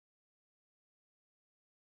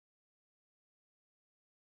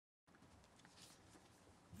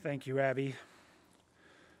Thank you, Abby.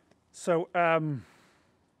 So,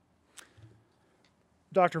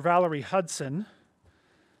 Dr. Valerie Hudson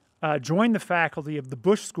joined the faculty of the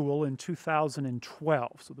Bush School in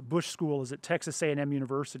 2012. So the Bush School is at Texas A&M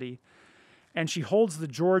University, and she holds the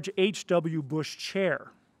George H.W. Bush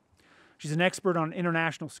Chair. She's an expert on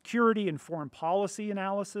international security and foreign policy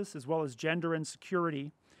analysis, as well as gender and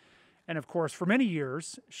security. And of course, for many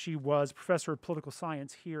years, she was professor of political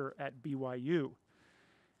science here at BYU.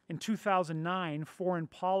 In 2009, Foreign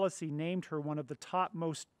Policy named her one of the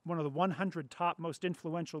 100 top most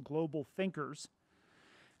influential global thinkers.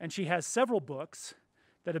 And she has several books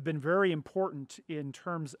that have been very important in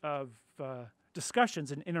terms of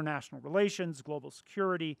discussions in international relations, global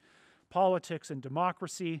security, politics, and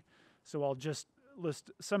democracy. So I'll just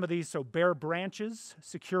list some of these. So Bare Branches,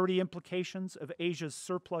 Security Implications of Asia's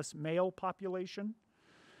Surplus Male Population.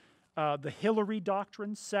 The Hillary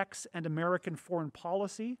Doctrine, Sex and American Foreign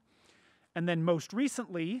Policy. And then most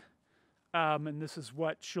recently, and this is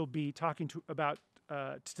what she'll be talking about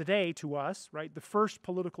today to us, right? The First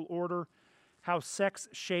Political Order, How Sex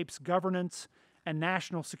Shapes Governance and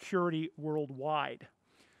National Security Worldwide.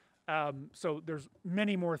 So there's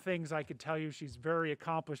many more things I could tell you. She's very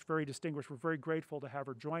accomplished, very distinguished. We're very grateful to have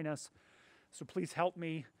her join us. So please help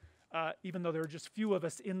me, even though there are just few of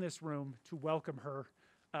us in this room, to welcome her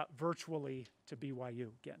virtually to BYU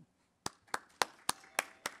again.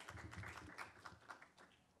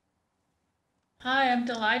 Hi, I'm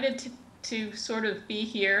delighted to sort of be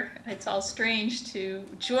here. It's all strange to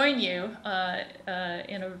join you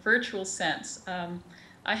in a virtual sense.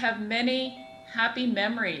 I have many happy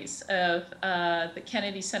memories of the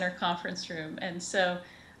Kennedy Center conference room, and so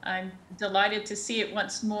I'm delighted to see it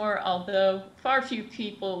once more, although fewer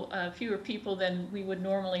people than we would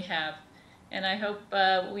normally have. And I hope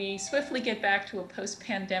we swiftly get back to a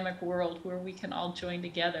post-pandemic world where we can all join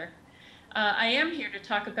together. I am here to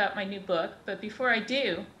talk about my new book, but before I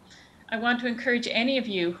do, I want to encourage any of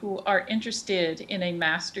you who are interested in a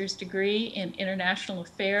master's degree in international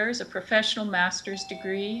affairs, a professional master's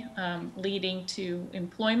degree leading to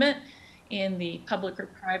employment in the public or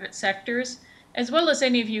private sectors, as well as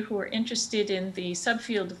any of you who are interested in the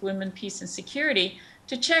subfield of women, peace, and security,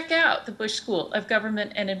 to check out the Bush School of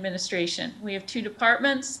Government and Administration. We have two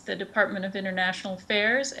departments, the Department of International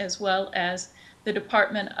Affairs, as well as the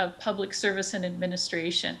Department of Public Service and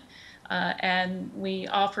Administration. And we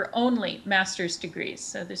offer only master's degrees.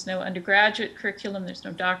 So there's no undergraduate curriculum, there's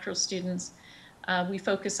no doctoral students. We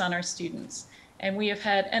focus on our students. And we have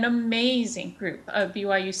had an amazing group of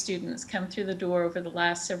BYU students come through the door over the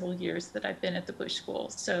last several years that I've been at the Bush School.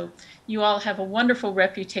 So you all have a wonderful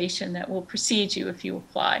reputation that will precede you if you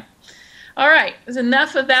apply. All right, there's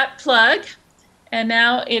enough of that plug. And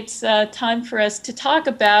now it's time for us to talk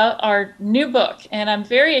about our new book. And I'm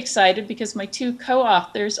very excited because my two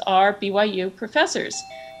co-authors are BYU professors,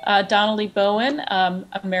 Donnelly Bowen,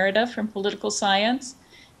 Emerita from Political Science,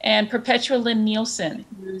 and Perpetua Lynn Nielsen,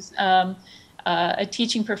 who's a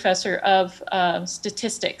teaching professor of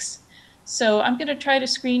statistics. So I'm going to try to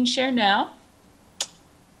screen share now.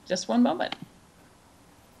 Just one moment.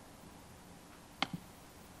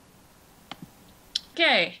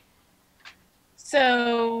 Okay.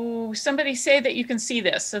 So somebody say that you can see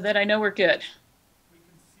this so that I know we're good. We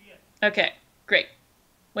can see it. Okay, great.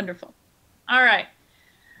 Wonderful. All right.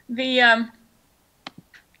 The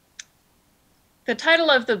title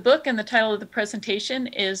of the book and the title of the presentation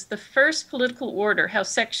is The First Political Order, How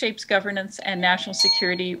Sex Shapes Governance and National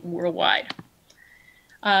Security Worldwide.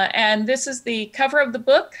 And this is the cover of the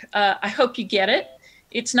book. I hope you get it.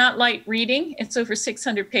 It's not light reading. It's over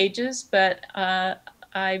 600 pages, but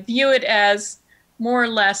I view it as more or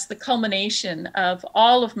less the culmination of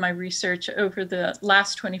all of my research over the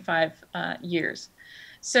last 25 years.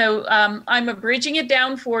 So I'm abridging it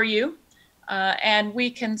down for you, and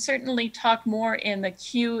we can certainly talk more in the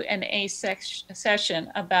Q&A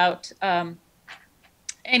session about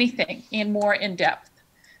anything more in depth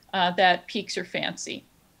that piques your fancy.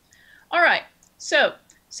 All right, so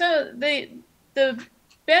the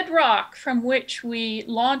bedrock from which we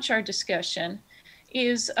launch our discussion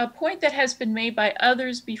is a point that has been made by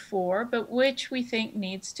others before, but which we think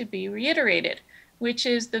needs to be reiterated, which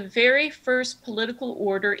is the very first political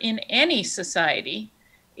order in any society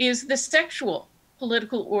is the sexual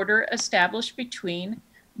political order established between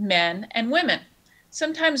men and women.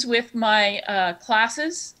 Sometimes with my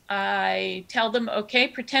classes, I tell them, okay,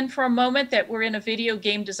 pretend for a moment that we're in a video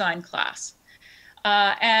game design class.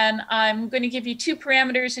 And I'm going to give you two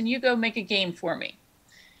parameters and you go make a game for me.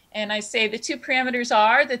 And I say the two parameters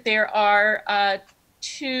are that there are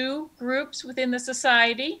two groups within the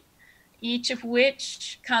society, each of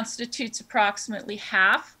which constitutes approximately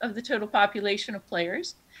half of the total population of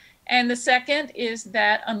players. And the second is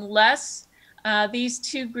that unless these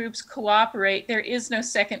two groups cooperate, there is no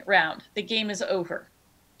second round. The game is over.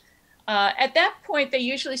 At that point, they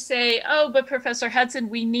usually say, oh, but Professor Hudson,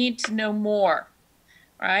 we need to know more,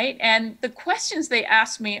 right? And the questions they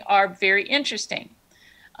ask me are very interesting.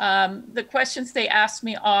 The questions they ask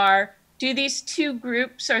me are, do these two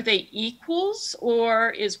groups, are they equals,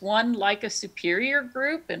 or is one like a superior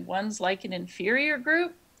group and one's like an inferior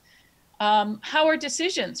group? How are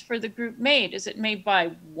decisions for the group made? Is it made by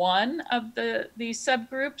one of these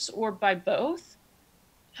subgroups or by both?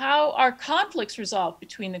 How are conflicts resolved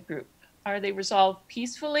between the group? Are they resolved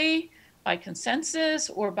peacefully, by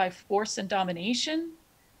consensus, or by force and domination?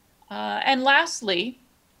 And lastly,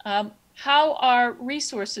 how are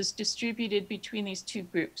resources distributed between these two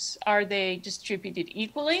groups? Are they distributed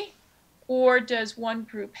equally, or does one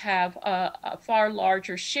group have a far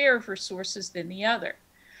larger share of resources than the other?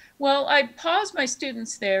 Well, I pause my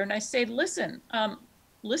students there and I say, listen,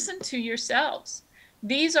 listen to yourselves.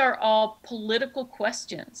 These are all political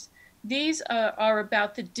questions. These are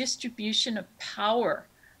about the distribution of power,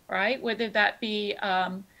 right? Whether that be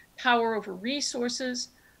power over resources,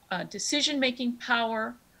 decision-making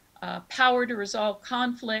power, power to resolve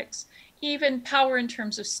conflicts, even power in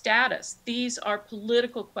terms of status. These are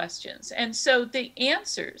political questions. And so the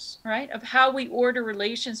answers, right, of how we order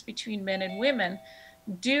relations between men and women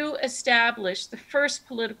do establish the first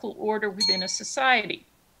political order within a society.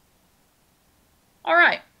 All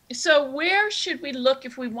right, so where should we look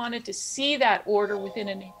if we wanted to see that order within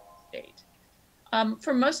a nation state?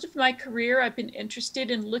 For most of my career, I've been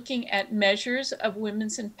interested in looking at measures of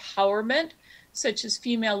women's empowerment, such as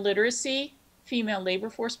female literacy, female labor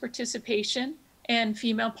force participation, and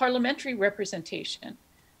female parliamentary representation.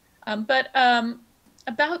 But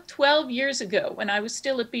about 12 years ago, when I was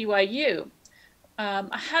still at BYU,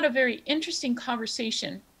 I had a very interesting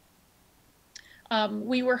conversation.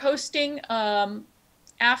 We were hosting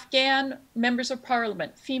Afghan members of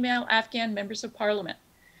parliament, female Afghan members of parliament.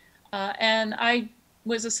 And I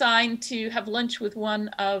was assigned to have lunch with one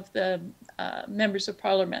of the members of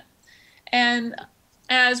parliament. And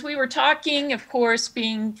as we were talking, of course,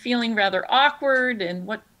 feeling rather awkward and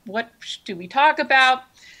what do we talk about,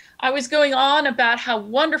 I was going on about how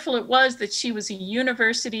wonderful it was that she was a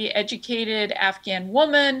university-educated Afghan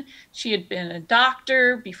woman. She had been a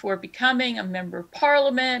doctor before becoming a member of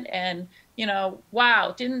parliament. And, you know,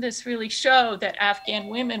 wow, didn't this really show that Afghan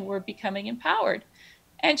women were becoming empowered?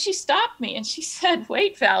 And she stopped me and she said,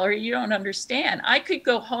 wait, Valerie, you don't understand. I could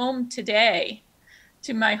go home today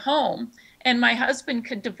to my home and my husband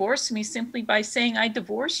could divorce me simply by saying, I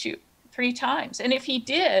divorce you 3 times. And if he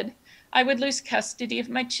did, I would lose custody of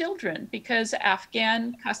my children because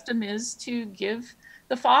Afghan custom is to give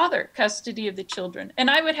the father custody of the children. And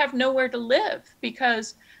I would have nowhere to live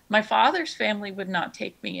because my father's family would not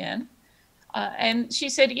take me in. And she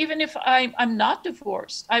said, even if I'm not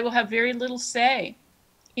divorced, I will have very little say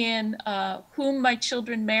in whom my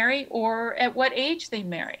children marry or at what age they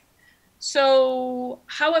marry. So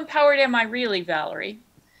how empowered am I really, Valerie?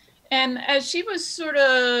 And as she was sort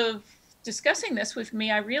of discussing this with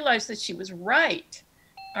me, I realized that she was right.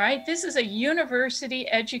 All right, this is a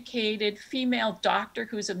university-educated female doctor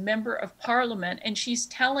who's a member of parliament, and she's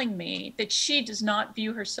telling me that she does not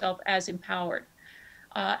view herself as empowered.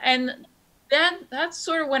 And then that's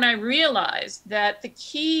sort of when I realized that the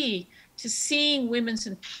key to seeing women's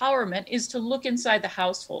empowerment is to look inside the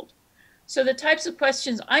household. So the types of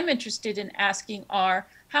questions I'm interested in asking are,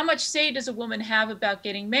 how much say does a woman have about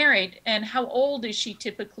getting married, and how old is she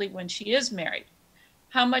typically when she is married?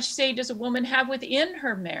 How much say does a woman have within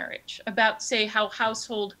her marriage about, say, how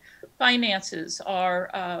household finances are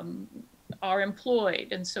employed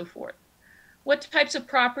and so forth? What types of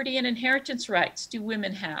property and inheritance rights do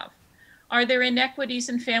women have? Are there inequities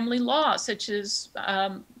in family law, such as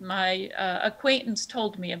my acquaintance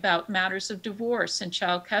told me about matters of divorce and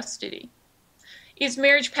child custody? Is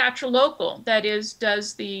marriage patrilocal? That is,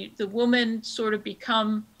 does the woman sort of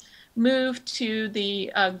move to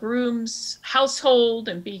the groom's household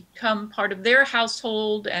and become part of their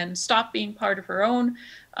household and stop being part of her own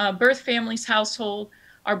birth family's household?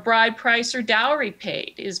 Are bride price or dowry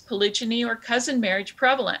paid? Is polygyny or cousin marriage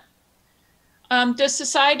prevalent? Does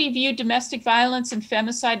society view domestic violence and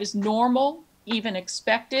femicide as normal, even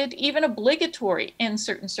expected, even obligatory in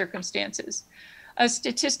certain circumstances? A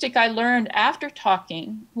statistic I learned after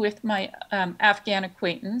talking with my Afghan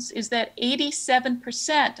acquaintance is that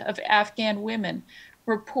 87% of Afghan women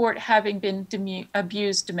report having been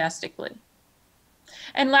abused domestically.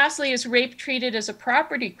 And lastly, is rape treated as a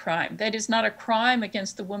property crime? That is not a crime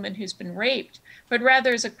against the woman who's been raped, but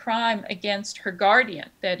rather is a crime against her guardian,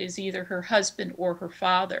 that is either her husband or her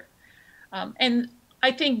father. And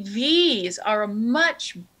I think these are a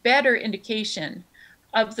much better indication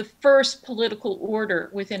of the first political order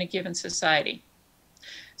within a given society.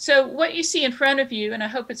 So what you see in front of you, and I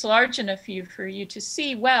hope it's large enough for you to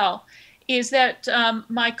see well, is that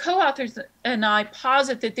my co-authors and I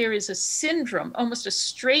posit that there is a syndrome, almost a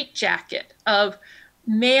straitjacket of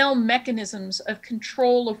male mechanisms of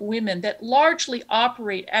control of women that largely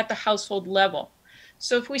operate at the household level.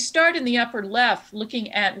 So if we start in the upper left,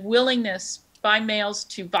 looking at willingness by males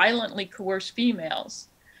to violently coerce females,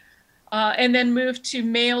 and then move to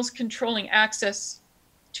males controlling access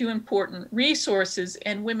to important resources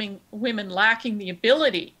and women lacking the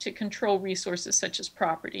ability to control resources such as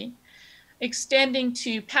property, extending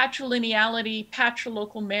to patrilineality,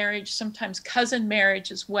 patrilocal marriage, sometimes cousin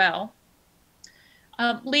marriage as well,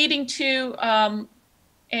 leading to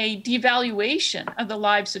a devaluation of the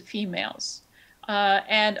lives of females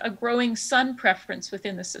and a growing son preference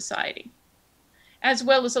within the society, as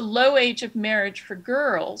well as a low age of marriage for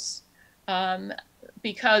girls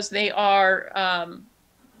because they are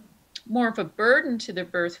more of a burden to their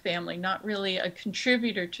birth family, not really a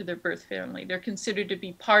contributor to their birth family. They're considered to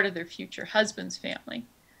be part of their future husband's family,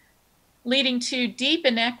 leading to deep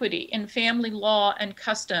inequity in family law and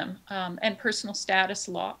custom and personal status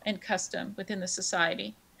law and custom within the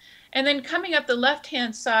society. And then coming up the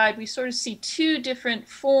left-hand side, we sort of see two different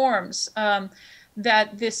forms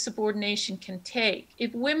that this subordination can take.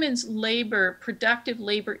 If women's labor, productive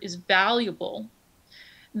labor, is valuable,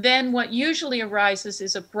 then what usually arises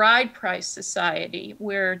is a bride price society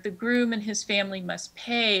where the groom and his family must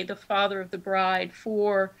pay the father of the bride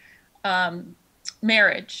for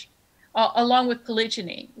marriage, along with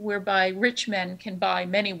polygyny, whereby rich men can buy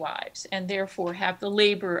many wives and therefore have the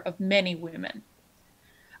labor of many women.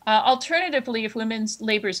 Alternatively, if women's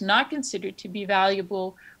labor is not considered to be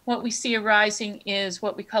valuable, what we see arising is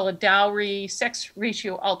what we call a dowry sex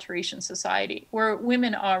ratio alteration society, where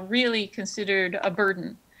women are really considered a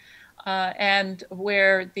burden and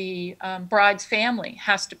where the bride's family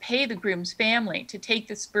has to pay the groom's family to take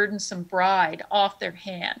this burdensome bride off their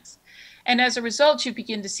hands. And as a result, you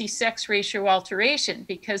begin to see sex ratio alteration,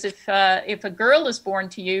 because if a girl is born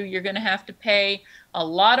to you, you're going to have to pay a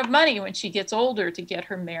lot of money when she gets older to get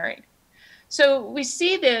her married. So we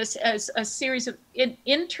see this as a series of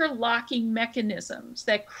interlocking mechanisms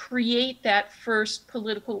that create that first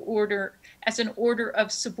political order as an order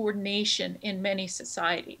of subordination in many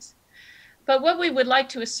societies. But what we would like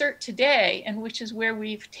to assert today, and which is where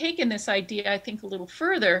we've taken this idea, I think, a little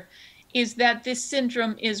further, is that this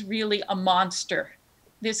syndrome is really a monster.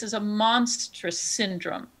 This is a monstrous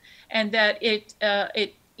syndrome, and that it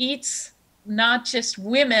eats not just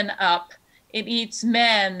women up, it eats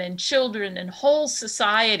men and children and whole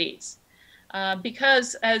societies.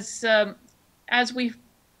 Because as we've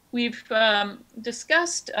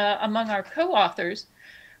discussed among our co-authors,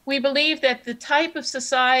 we believe that the type of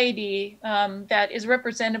society that is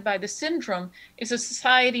represented by the syndrome is a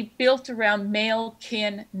society built around male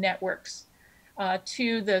kin networks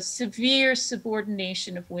to the severe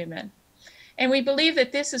subordination of women. And we believe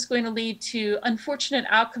that this is going to lead to unfortunate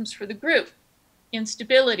outcomes for the group: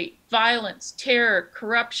 instability, violence, terror,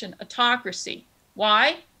 corruption, autocracy.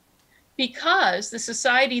 Why? Because the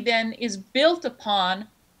society then is built upon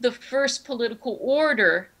the first political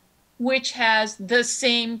order, which has the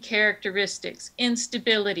same characteristics: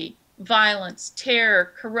 instability, violence,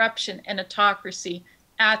 terror, corruption, and autocracy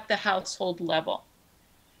at the household level.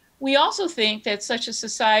 We also think that such a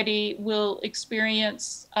society will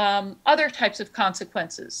experience other types of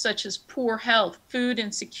consequences, such as poor health, food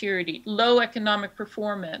insecurity, low economic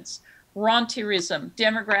performance, rentierism,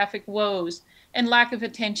 demographic woes, and lack of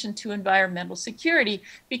attention to environmental security,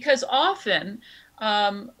 because often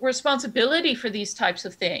responsibility for these types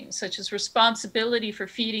of things, such as responsibility for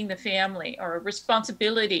feeding the family or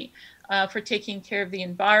responsibility for taking care of the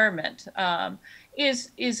environment,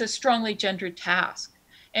 is a strongly gendered task.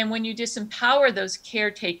 And when you disempower those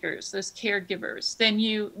caretakers, those caregivers, then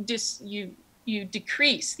you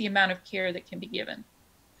decrease the amount of care that can be given.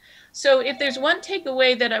 So if there's one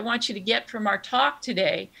takeaway that I want you to get from our talk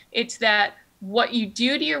today, it's that what you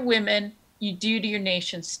do to your women, you do to your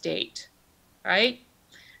nation state, right?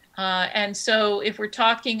 And so if we're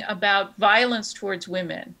talking about violence towards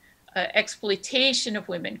women, exploitation of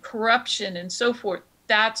women, corruption, and so forth,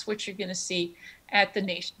 that's what you're going to see at the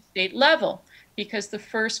nation state level, because the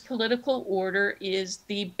first political order is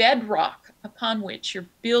the bedrock upon which you're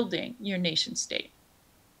building your nation state.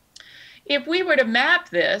 If we were to map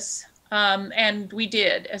this, and we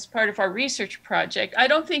did as part of our research project, I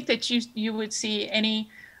don't think that you would see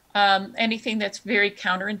anything that's very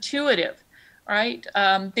counterintuitive, right?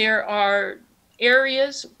 There are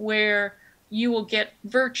areas where you will get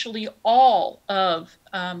virtually all of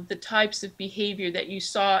the types of behavior that you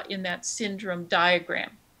saw in that syndrome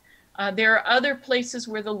diagram. There are other places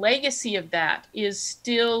where the legacy of that is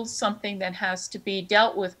still something that has to be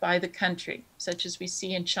dealt with by the country, such as we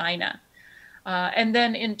see in China. And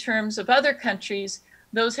then in terms of other countries,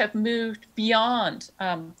 those have moved beyond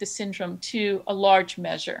the syndrome to a large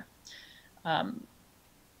measure. How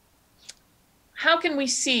can we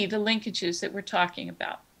see the linkages that we're talking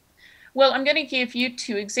about? Well, I'm going to give you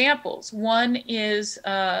two examples. One is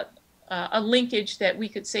a linkage that we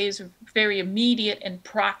could say is very immediate and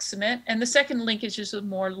proximate, and the second linkage is a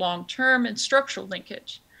more long-term and structural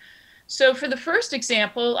linkage. So for the first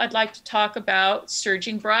example, I'd like to talk about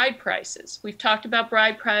surging bride prices. We've talked about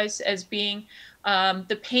bride price as being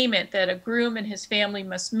the payment that a groom and his family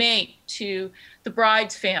must make to the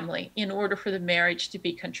bride's family in order for the marriage to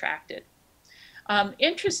be contracted.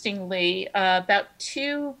 Interestingly, about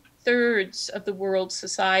 2/3 of the world's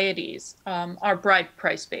societies are bride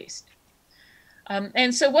price based.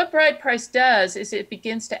 And so what bride price does is it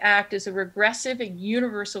begins to act as a regressive and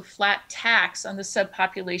universal flat tax on the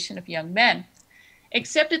subpopulation of young men.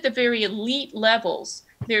 Except at the very elite levels,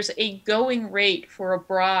 there's a going rate for a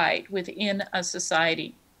bride within a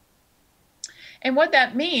society. And what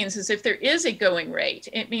that means is if there is a going rate,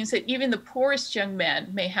 it means that even the poorest young men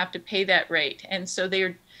may have to pay that rate. And so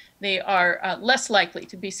they are less likely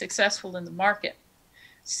to be successful in the market.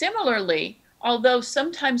 Similarly, although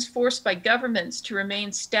sometimes forced by governments to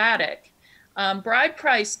remain static, bride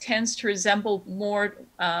price tends to resemble more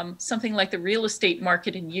something like the real estate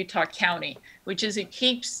market in Utah County, which is it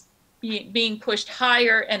keeps being pushed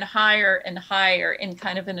higher and higher and higher in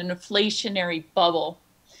kind of an inflationary bubble.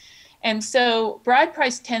 And so bride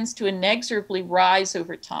price tends to inexorably rise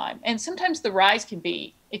over time. And sometimes the rise can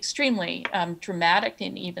be extremely dramatic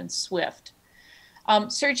and even swift.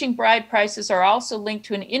 Surging bride prices are also linked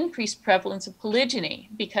to an increased prevalence of polygyny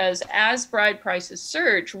because as bride prices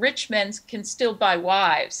surge, rich men can still buy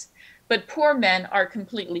wives, but poor men are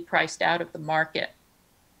completely priced out of the market.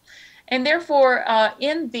 And therefore,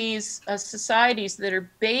 in these societies that are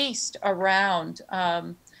based around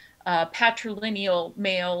patrilineal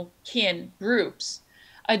male kin groups,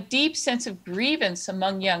 a deep sense of grievance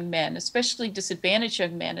among young men, especially disadvantaged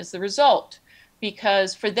young men, is the result.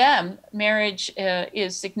 Because for them, marriage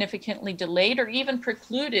is significantly delayed or even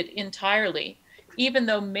precluded entirely, even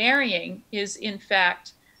though marrying is in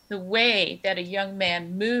fact the way that a young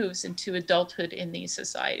man moves into adulthood in these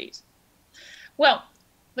societies. Well,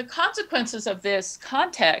 the consequences of this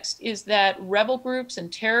context is that rebel groups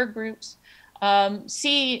and terror groups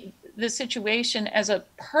see the situation as a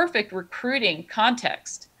perfect recruiting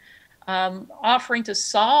context, offering to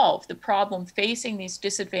solve the problem facing these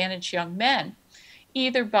disadvantaged young men,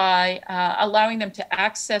 either by allowing them to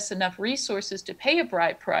access enough resources to pay a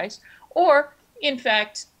bride price, or in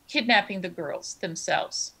fact, kidnapping the girls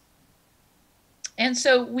themselves. And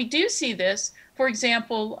so we do see this, for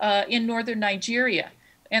example, in northern Nigeria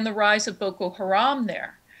and the rise of Boko Haram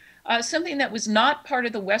there. Something that was not part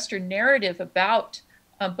of the Western narrative about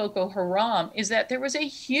Boko Haram is that there was a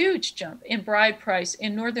huge jump in bride price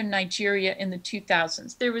in northern Nigeria in the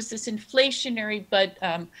 2000s. There was this inflationary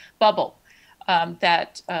bubble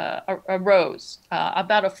that arose,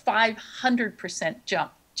 about a 500%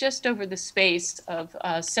 jump just over the space of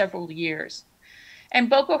several years. And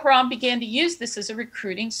Boko Haram began to use this as a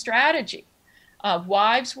recruiting strategy.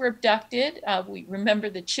 Wives were abducted. We remember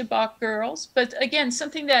the Chibok girls. But again,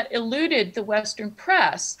 something that eluded the Western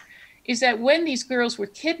press is that when these girls were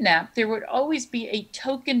kidnapped, there would always be a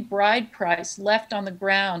token bride price left on the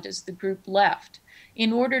ground as the group left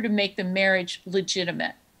in order to make the marriage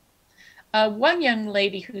legitimate. One young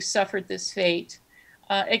lady who suffered this fate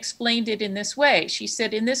explained it in this way. She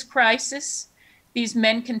said, "In this crisis, these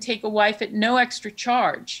men can take a wife at no extra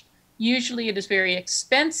charge. Usually it is very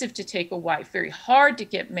expensive to take a wife, very hard to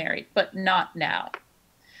get married, but not now."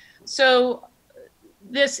 So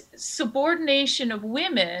this subordination of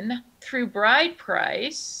women through bride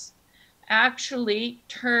price actually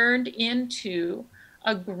turned into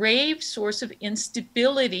a grave source of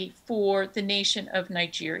instability for the nation of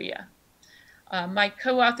Nigeria. My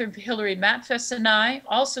co-author Hilary Matfess and I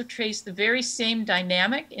also traced the very same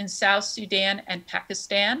dynamic in South Sudan and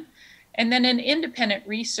Pakistan. And then an independent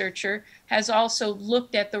researcher has also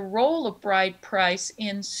looked at the role of bride price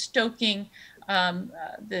in stoking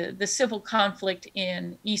the civil conflict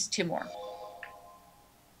in East Timor.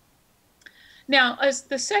 Now, as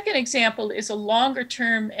the second example is a longer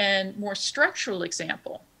term and more structural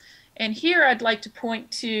example. And here I'd like to point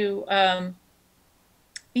to the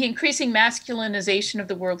increasing masculinization of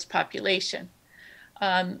the world's population.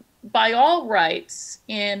 By all rights,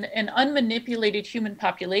 in an unmanipulated human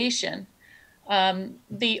population,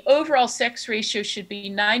 the overall sex ratio should be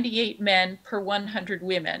 98 men per 100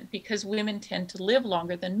 women, because women tend to live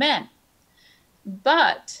longer than men.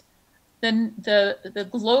 But the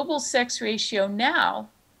global sex ratio now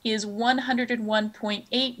is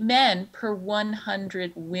 101.8 men per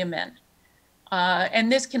 100 women.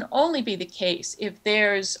 And this can only be the case if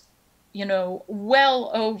there's,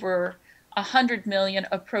 well over 100 million,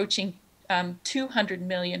 approaching 200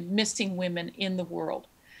 million missing women in the world.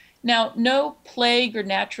 Now, no plague or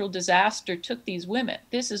natural disaster took these women.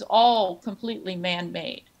 This is all completely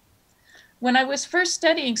man-made. When I was first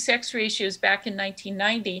studying sex ratios back in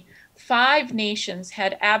 1990, 5 nations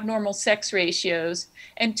had abnormal sex ratios,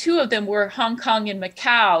 and 2 of them were Hong Kong and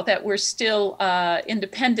Macau that were still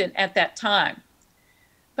independent at that time.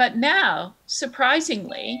 But now,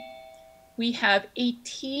 surprisingly, we have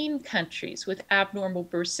 18 countries with abnormal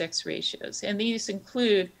birth-sex ratios, and these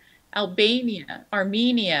include Albania,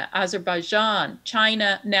 Armenia, Azerbaijan,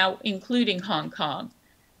 China, now including Hong Kong,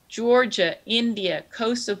 Georgia, India,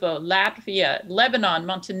 Kosovo, Latvia, Lebanon,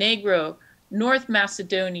 Montenegro, North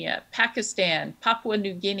Macedonia, Pakistan, Papua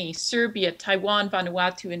New Guinea, Serbia, Taiwan,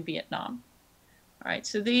 Vanuatu, and Vietnam. All right,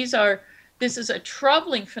 so this is a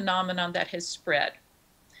troubling phenomenon that has spread.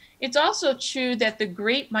 It's also true that the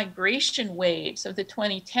great migration waves of the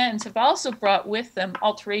 2010s have also brought with them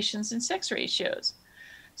alterations in sex ratios.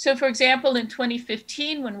 So for example, in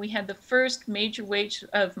 2015, when we had the first major wave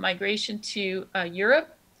of migration to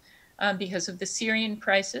Europe because of the Syrian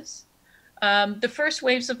crisis, the first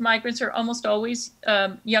waves of migrants are almost always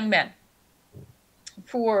young men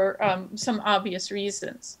for some obvious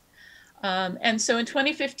reasons. And so in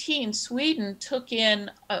 2015, Sweden took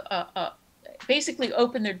in basically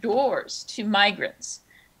opened their doors to migrants.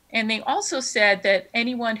 And they also said that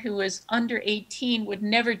anyone who was under 18 would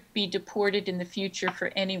never be deported in the future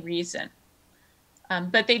for any reason.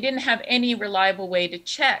 But they didn't have any reliable way to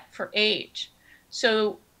check for age.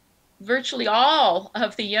 So virtually all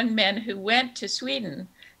of the young men who went to Sweden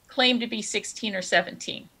claimed to be 16 or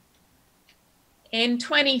 17. In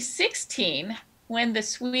 2016, when the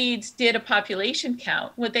Swedes did a population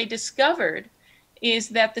count, what they discovered is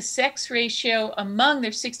that the sex ratio among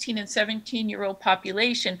their 16 and 17-year-old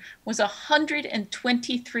population was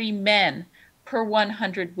 123 men per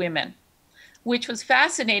 100 women, which was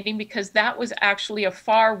fascinating because that was actually a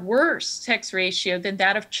far worse sex ratio than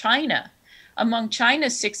that of China. Among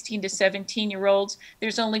China's 16 to 17-year-olds,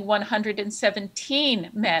 there's only 117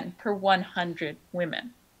 men per 100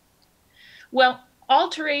 women. Well,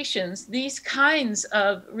 alterations, these kinds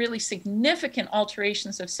of really significant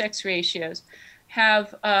alterations of sex ratios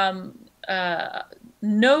have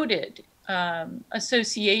noted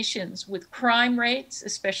associations with crime rates,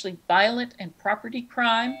 especially violent and property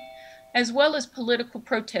crime, as well as political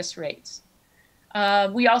protest rates.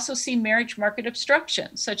 We also see marriage market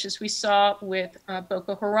obstruction, such as we saw with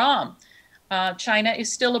Boko Haram. China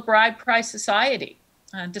is still a bride price society,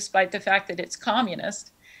 despite the fact that it's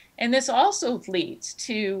communist. And this also leads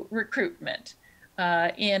to recruitment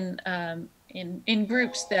in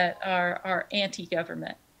groups that are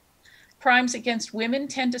anti-government. Crimes against women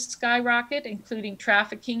tend to skyrocket, including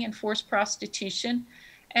trafficking and forced prostitution,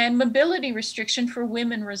 and mobility restriction for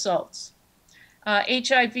women results.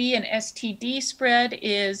 HIV and STD spread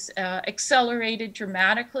is accelerated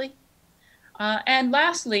dramatically. And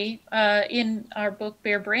lastly, in our book,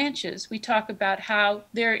 Bare Branches, we talk about how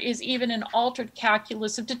there is even an altered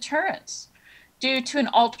calculus of deterrence due to an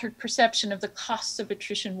altered perception of the costs of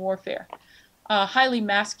attrition warfare. Highly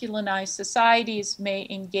masculinized societies may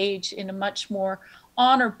engage in a much more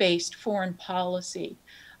honor-based foreign policy,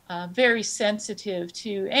 very sensitive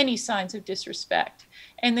to any signs of disrespect.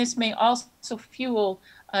 And this may also fuel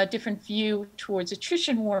a different view towards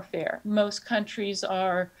attrition warfare. Most countries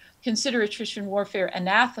consider attrition warfare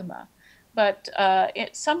anathema, but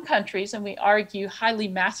some countries, and we argue highly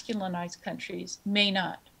masculinized countries, may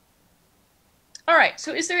not. All right,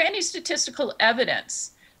 so is there any statistical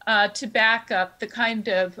evidence to back up the kind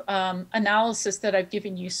of analysis that I've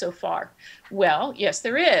given you so far? Well, yes,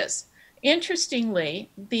 there is.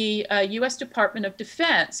 Interestingly, the US Department of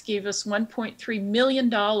Defense gave us $1.3 million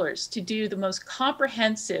to do the most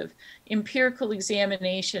comprehensive empirical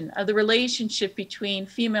examination of the relationship between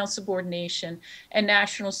female subordination and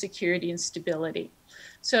national security and stability.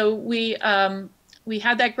 So we We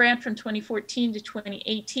had that grant from 2014 to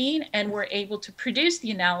 2018 and were able to produce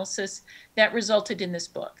the analysis that resulted in this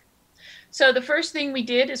book. So the first thing we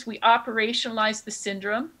did is we operationalized the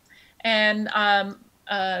syndrome. And I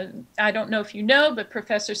don't know if you know, but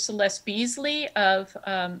Professor Celeste Beasley of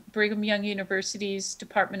Brigham Young University's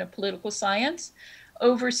Department of Political Science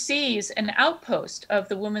oversees an outpost of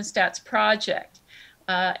the Women's Stats Project.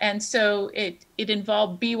 And so it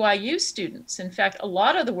involved BYU students. In fact, a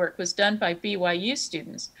lot of the work was done by BYU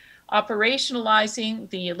students, operationalizing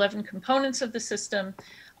the 11 components of the system.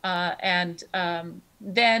 And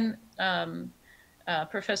then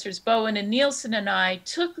Professors Bowen and Nielsen and I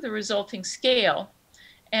took the resulting scale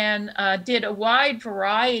and did a wide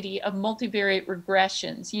variety of multivariate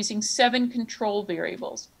regressions using 7 control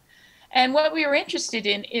variables. And what we were interested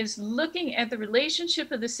in is looking at the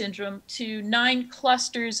relationship of the syndrome to 9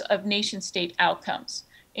 clusters of nation-state outcomes,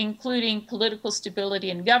 including political stability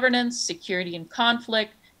and governance, security and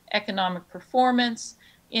conflict, economic performance,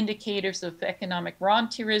 indicators of economic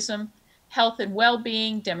volunteerism, health and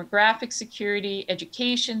well-being, demographic security,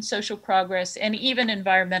 education, social progress, and even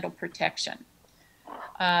environmental protection.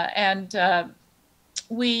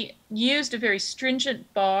 We used a very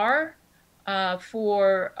stringent bar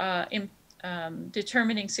for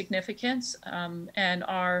determining significance, and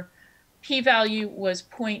our p-value was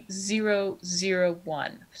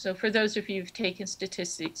 0.001. So for those of you who've taken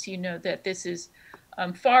statistics, you know that this is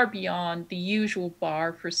far beyond the usual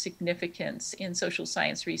bar for significance in social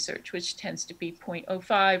science research, which tends to be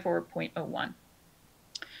 0.05 or 0.01.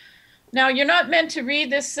 Now, you're not meant to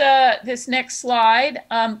read this, this next slide.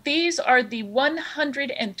 These are the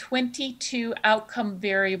 122 outcome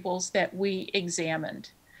variables that we examined.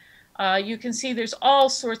 You can see there's all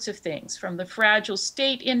sorts of things, from the Fragile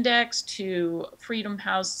State Index to Freedom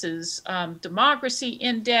House's Democracy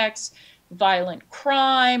Index, violent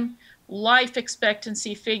crime, life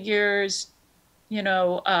expectancy figures, you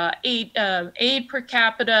know, aid per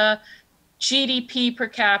capita, GDP per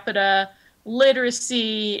capita,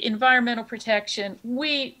 literacy, environmental protection.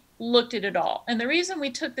 We looked at it all. And the reason we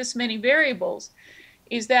took this many variables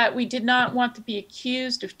is that we did not want to be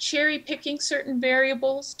accused of cherry picking certain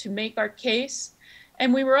variables to make our case.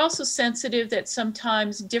 And we were also sensitive that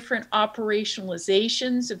sometimes different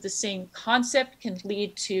operationalizations of the same concept can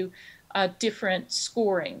lead to different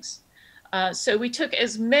scorings. So we took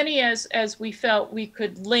as many as we felt we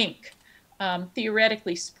could link,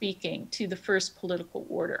 theoretically speaking, to the first political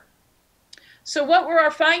order. So what were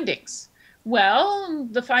our findings? Well,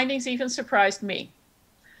 the findings even surprised me.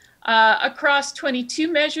 Across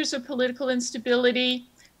 22 measures of political instability,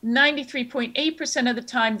 93.8% of the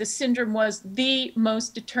time, the syndrome was the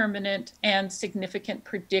most determinant and significant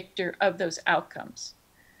predictor of those outcomes.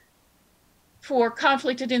 For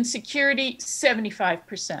conflict and insecurity,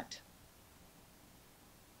 75%.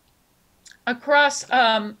 Across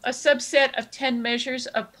a subset of 10 measures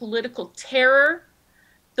of political terror,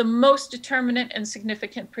 the most determinant and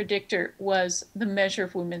significant predictor was the measure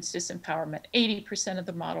of women's disempowerment, 80% of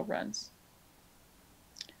the model runs.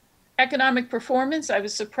 Economic performance, I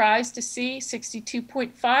was surprised to see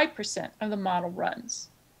 62.5% of the model runs.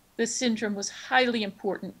 This syndrome was highly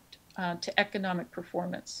important to economic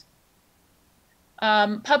performance.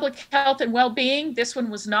 Public health and well-being, this one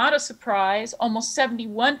was not a surprise. Almost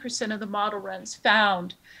 71% of the model runs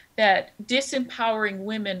found that disempowering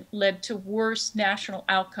women led to worse national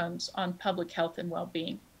outcomes on public health and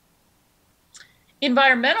well-being.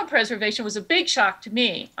 Environmental preservation was a big shock to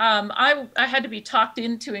me. I had to be talked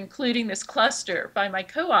into including this cluster by my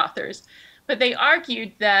co-authors, but they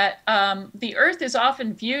argued that the Earth is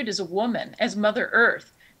often viewed as a woman, as Mother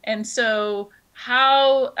Earth. And so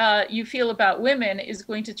how you feel about women is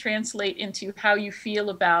going to translate into how you feel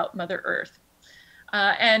about Mother Earth.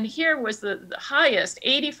 And here was the highest,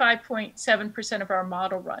 85.7% of our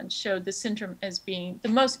model runs showed the syndrome as being the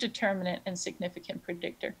most determinant and significant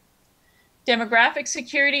predictor. Demographic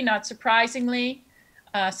security, not surprisingly,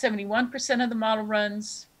 71% of the model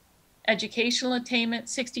runs. Educational attainment,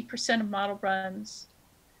 60% of model runs.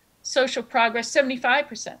 Social progress,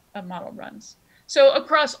 75% of model runs. So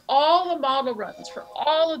across all the model runs for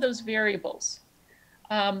all of those variables,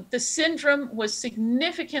 the syndrome was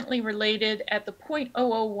significantly related at the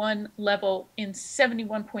 0.001 level in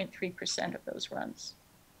 71.3% of those runs.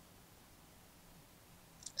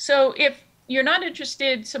 So if you're not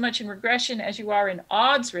interested so much in regression as you are in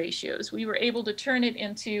odds ratios, we were able to turn it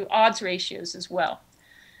into odds ratios as well.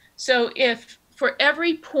 So if for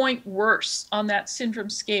every point worse on that syndrome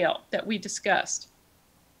scale that we discussed,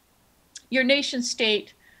 your nation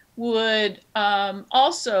state would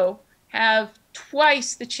also have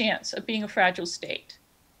twice the chance of being a fragile state.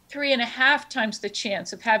 3.5 times the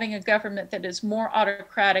chance of having a government that is more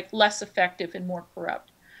autocratic, less effective, and more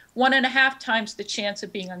corrupt. 1.5 times the chance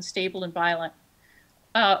of being unstable and violent.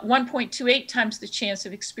 1.28 times the chance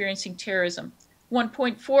of experiencing terrorism.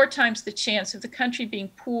 1.4 times the chance of the country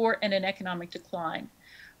being poor and in economic decline.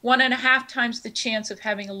 1.5 times the chance of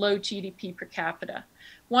having a low GDP per capita.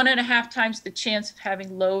 1.5 times the chance of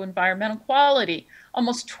having low environmental quality.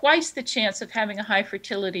 Almost twice the chance of having a high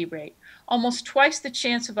fertility rate. Almost twice the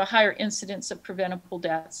chance of a higher incidence of preventable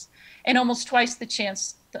deaths. And almost twice the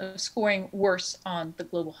chance of scoring worse on the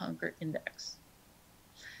Global Hunger Index.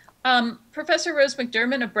 Professor Rose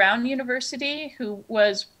McDermott of Brown University, who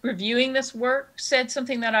was reviewing this work, said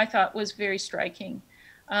something that I thought was very striking.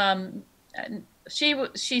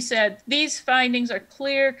 She said, these findings are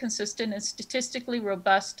clear, consistent, and statistically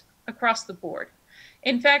robust across the board.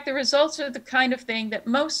 In fact, the results are the kind of thing that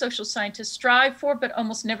most social scientists strive for, but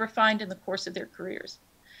almost never find in the course of their careers.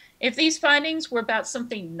 If these findings were about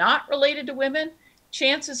something not related to women,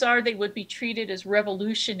 chances are they would be treated as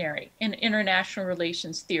revolutionary in international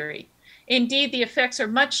relations theory. Indeed, the effects are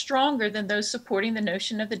much stronger than those supporting the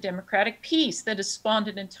notion of the democratic peace that has spawned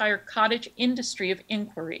an entire cottage industry of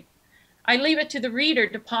inquiry. I leave it to the reader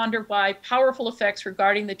to ponder why powerful effects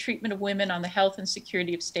regarding the treatment of women on the health and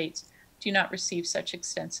security of states do not receive such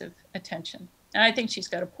extensive attention. And I think she's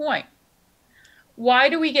got a point. Why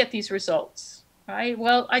do we get these results? Right?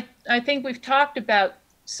 Well, I think we've talked about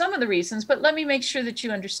some of the reasons, but let me make sure that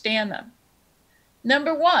you understand them.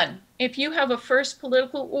 Number one, if you have a first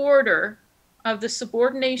political order of the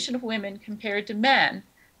subordination of women compared to men,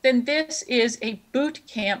 then this is a boot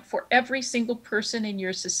camp for every single person in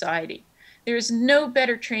your society. There is no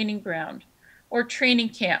better training ground or training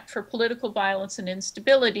camp for political violence and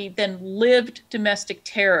instability than lived domestic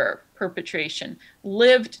terror perpetration,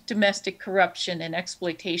 lived domestic corruption and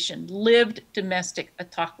exploitation, lived domestic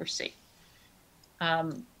autocracy.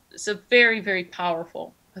 It's a very, very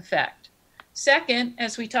powerful effect. Second,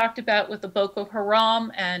 as we talked about with the Boko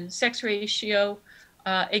Haram and sex ratio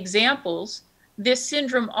examples, this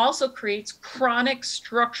syndrome also creates chronic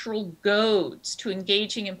structural goads to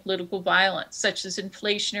engaging in political violence, such as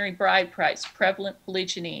inflationary bride price, prevalent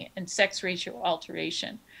polygyny, and sex ratio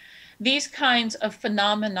alteration. These kinds of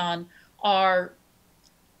phenomenon are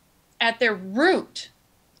at their root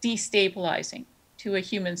destabilizing to a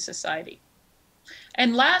human society.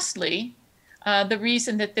 And lastly, the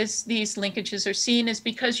reason that these linkages are seen is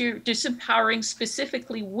because you're disempowering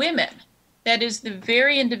specifically women. That is, the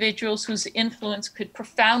very individuals whose influence could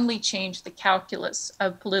profoundly change the calculus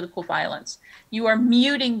of political violence. You are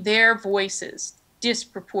muting their voices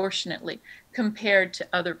disproportionately compared to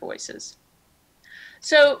other voices.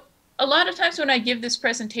 So a lot of times when I give this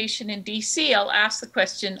presentation in DC, I'll ask the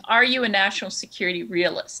question, are you a national security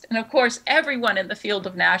realist? And of course, everyone in the field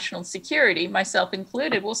of national security, myself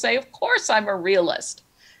included, will say, of course I'm a realist.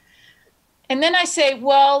 And then I say,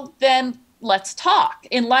 well, then let's talk.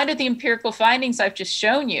 In light of the empirical findings I've just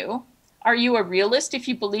shown you, are you a realist if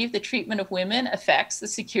you believe the treatment of women affects the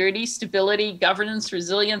security, stability, governance,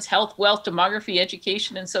 resilience, health, wealth, demography,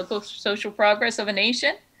 education, and social progress of a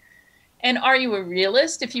nation? And are you a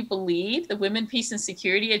realist if you believe the women, peace, and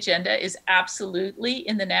security agenda is absolutely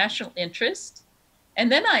in the national interest?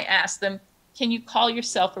 And then I ask them, can you call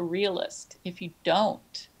yourself a realist if you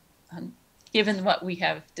don't, given what we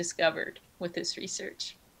have discovered with this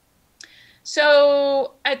research?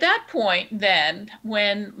 So at that point, then,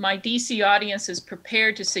 when my DC audience is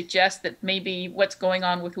prepared to suggest that maybe what's going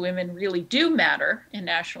on with women really do matter in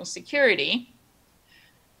national security,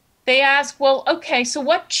 they ask, well, okay, so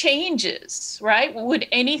what changes, right? Would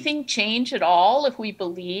anything change at all if we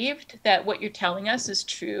believed that what you're telling us is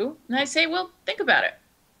true? And I say, well, think about it.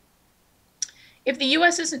 If the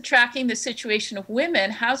US isn't tracking the situation of women,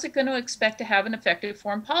 how's it going to expect to have an effective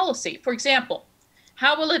foreign policy? For example,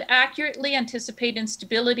 how will it accurately anticipate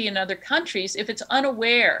instability in other countries if it's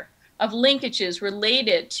unaware of linkages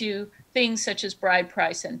related to things such as bride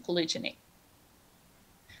price and polygyny?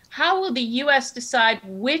 How will the US decide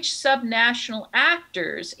which subnational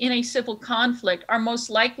actors in a civil conflict are most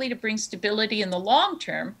likely to bring stability in the long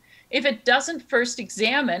term if it doesn't first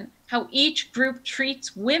examine how each group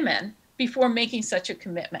treats women before making such a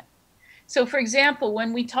commitment? So, for example,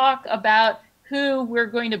 when we talk about who we're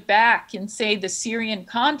going to back in, say, the Syrian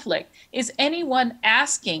conflict, is anyone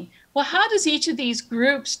asking, well, how does each of these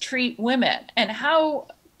groups treat women? And how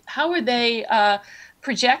are they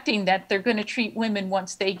projecting that they're going to treat women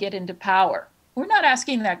once they get into power? We're not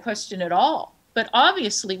asking that question at all, but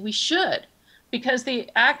obviously we should, because the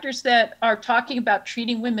actors that are talking about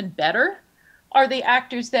treating women better are the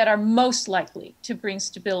actors that are most likely to bring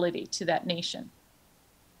stability to that nation.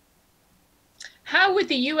 How would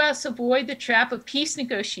the U.S. avoid the trap of peace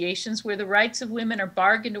negotiations where the rights of women are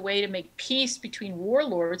bargained away to make peace between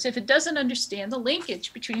warlords if it doesn't understand the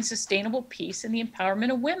linkage between sustainable peace and the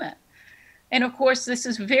empowerment of women? And of course, this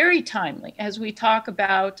is very timely as we talk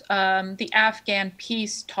about the Afghan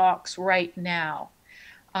peace talks right now.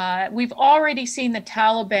 We've already seen the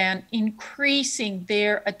Taliban increasing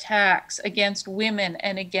their attacks against women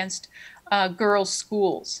and against girls'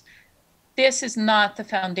 schools. This is not the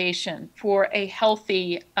foundation for a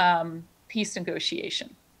healthy peace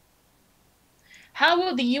negotiation. How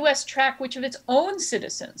will the U.S. track which of its own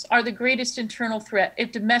citizens are the greatest internal threat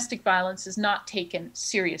if domestic violence is not taken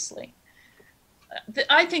seriously?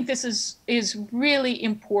 I think this is really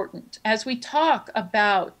important as we talk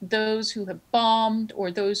about those who have bombed or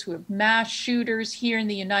those who have mass shooters here in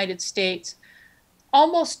the United States.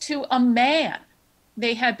 Almost to a man,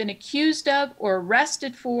 they have been accused of or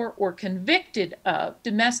arrested for or convicted of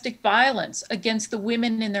domestic violence against the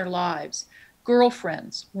women in their lives,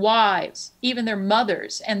 girlfriends, wives, even their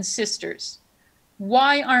mothers and sisters.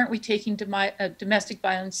 Why aren't we taking domestic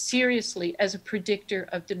violence seriously as a predictor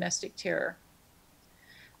of domestic terror?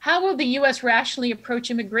 How will the U.S. rationally approach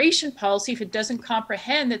immigration policy if it doesn't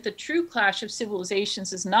comprehend that the true clash of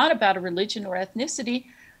civilizations is not about a religion or ethnicity,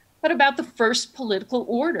 but about the first political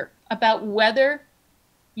order, about whether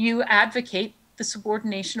you advocate the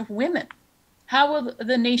subordination of women? How will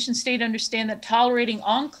the nation state understand that tolerating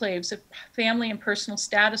enclaves of family and personal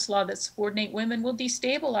status law that subordinate women will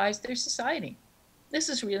destabilize their society? This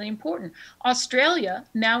is really important. Australia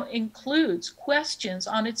now includes questions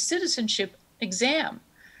on its citizenship exam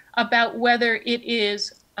about whether it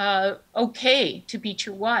is okay to beat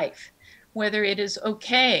your wife, whether it is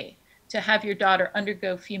okay to have your daughter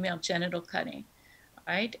undergo female genital cutting,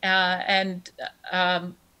 right?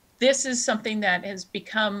 This is something that has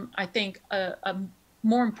become, I think, a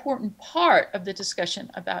more important part of the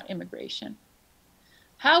discussion about immigration.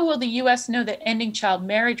 How will the U.S. know that ending child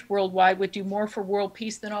marriage worldwide would do more for world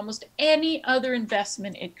peace than almost any other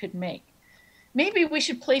investment it could make? Maybe we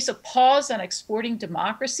should place a pause on exporting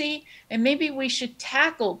democracy, and maybe we should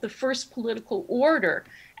tackle the first political order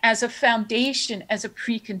as a foundation, as a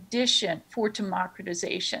precondition for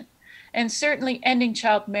democratization. And certainly ending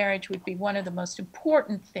child marriage would be one of the most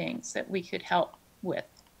important things that we could help with.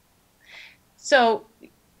 So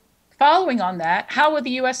following on that, how will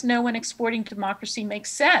the U.S. know when exporting democracy makes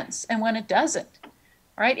sense and when it doesn't?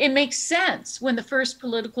 Right? It makes sense when the first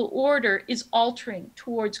political order is altering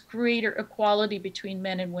towards greater equality between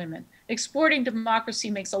men and women. Exporting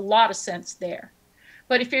democracy makes a lot of sense there.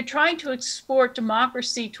 But if you're trying to export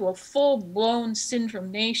democracy to a full-blown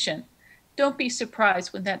syndrome nation, don't be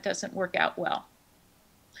surprised when that doesn't work out well.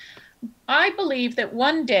 I believe that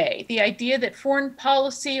one day the idea that foreign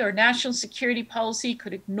policy or national security policy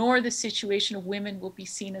could ignore the situation of women will be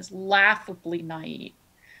seen as laughably naive.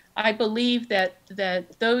 I believe that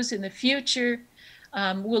those in the future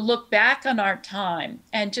will look back on our time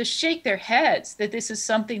and just shake their heads that this is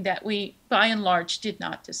something that we, by and large, did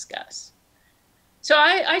not discuss. So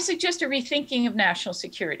I suggest a rethinking of national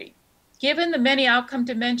security. Given the many outcome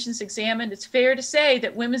dimensions examined, it's fair to say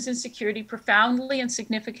that women's insecurity profoundly and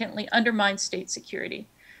significantly undermines state security.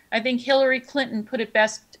 I think Hillary Clinton put it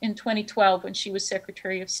best in 2012 when she was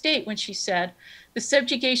Secretary of State, when she said, "The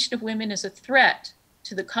subjugation of women is a threat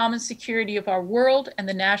to the common security of our world and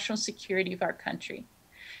the national security of our country."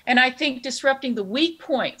 And I think disrupting the weak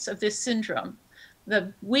points of this syndrome,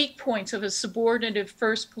 the weak points of a subordinative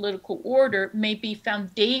first political order, may be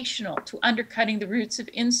foundational to undercutting the roots of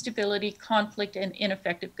instability, conflict, and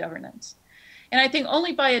ineffective governance. And I think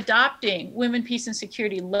only by adopting women, peace, and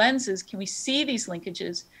security lenses can we see these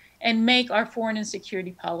linkages and make our foreign and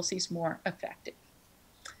security policies more effective.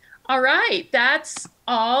 All right, that's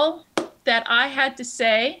all that I had to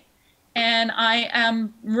say, and I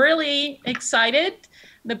am really excited.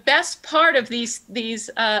 The best part of these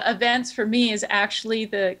events for me is actually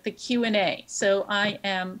the Q&A. So I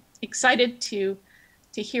am excited to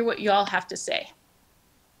hear what you all have to say.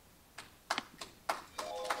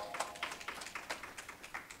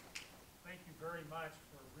 Thank you very much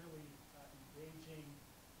for a really engaging,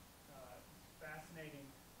 fascinating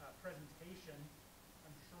presentation.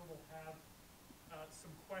 I'm sure we'll have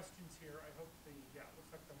some questions here. I hope it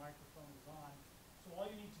looks like the microphone is on. So all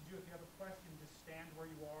you need to do, if you have a question, just stand where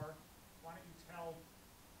you are. Why don't you tell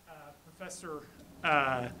Professor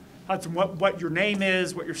Hudson what your name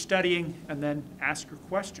is, what you're studying, and then ask your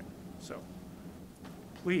question. So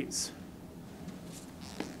please.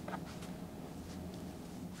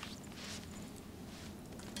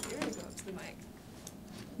 Here you go, the mic.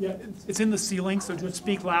 Yeah, it's in the ceiling, so just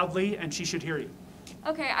speak loudly, and she should hear you.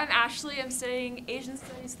 Okay, I'm Ashley. I'm studying Asian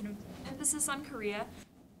Studies with an emphasis on Korea.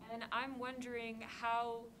 And I'm wondering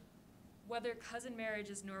how whether cousin marriage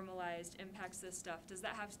is normalized impacts this stuff. Does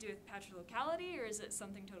that have to do with patriarchality or is it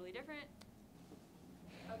something totally different?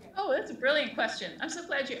 Okay. Oh, that's a brilliant question. I'm so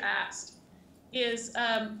glad you asked.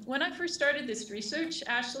 When I first started this research,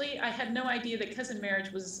 Ashley, I had no idea that cousin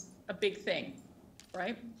marriage was a big thing,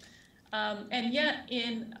 right? And yet,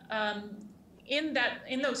 in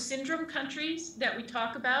those syndrome countries that we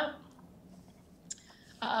talk about,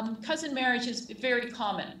 cousin marriage is very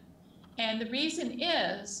common. And the reason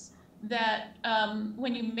is that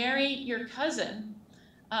when you marry your cousin,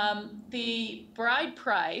 the bride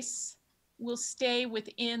price will stay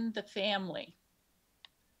within the family.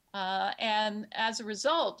 And as a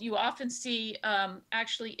result, you often see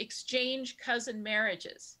actually exchange cousin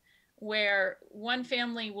marriages where one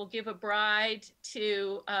family will give a bride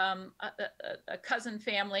to a cousin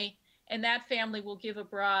family, and that family will give a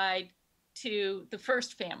bride to the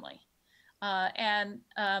first family.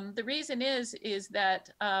 The reason is that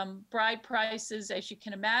bride prices, as you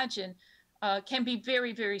can imagine, can be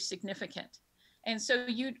very, very significant. And so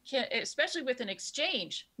you can, especially with an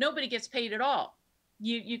exchange, nobody gets paid at all.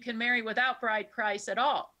 You can marry without bride price at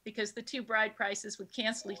all because the two bride prices would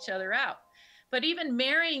cancel each other out. But even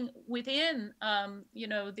marrying within,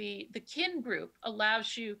 the kin group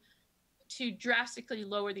allows you to drastically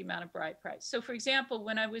lower the amount of bride price. So for example,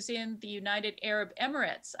 when I was in the United Arab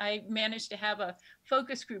Emirates, I managed to have a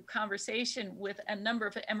focus group conversation with a number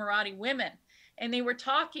of Emirati women. And they were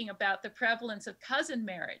talking about the prevalence of cousin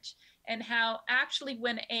marriage and how actually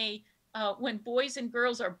when boys and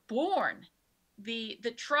girls are born, the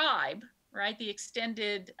tribe, right, the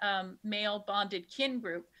extended male bonded kin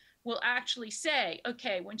group will actually say,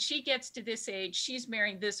 okay, when she gets to this age, she's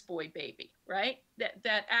marrying this boy baby, right?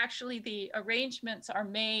 That actually the arrangements are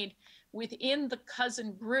made within the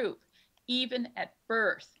cousin group, even at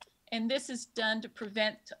birth. And this is done to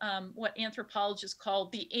prevent what anthropologists call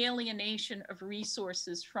the alienation of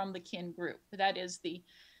resources from the kin group. That is the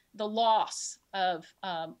loss of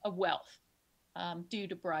wealth due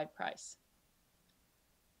to bride price.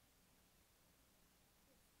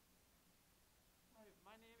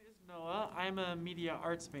 Noah. I'm a media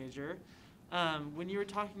arts major. When you were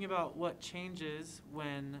talking about what changes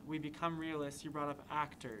when we become realists, you brought up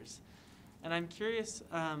actors. And I'm curious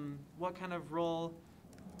what kind of role,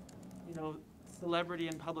 celebrity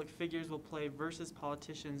and public figures will play versus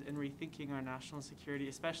politicians in rethinking our national security,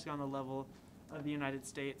 especially on the level of the United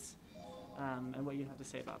States, and what you have to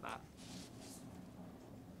say about that.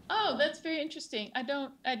 Oh, that's very interesting.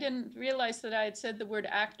 I didn't realize that I had said the word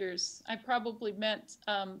actors. I probably meant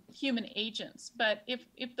human agents. But if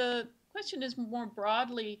the question is more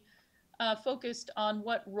broadly focused on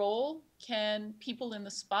what role can people in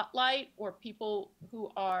the spotlight or people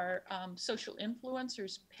who are social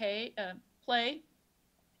influencers play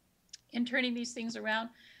in turning these things around,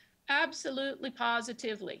 absolutely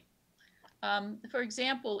positively. For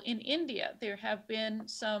example, in India, there have been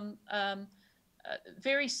some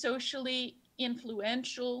very socially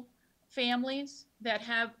influential families that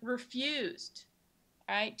have refused,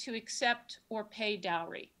 right, to accept or pay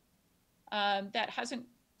dowry. That hasn't,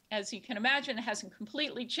 as you can imagine, it hasn't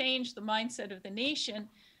completely changed the mindset of the nation,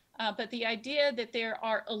 but the idea that there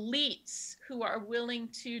are elites who are willing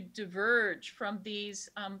to diverge from these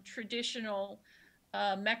traditional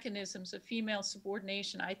mechanisms of female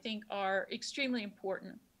subordination, I think are extremely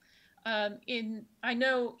important. I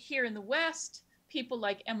know here in the West, people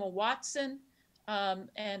like Emma Watson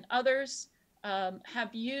and others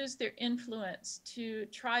have used their influence to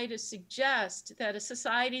try to suggest that a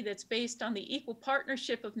society that's based on the equal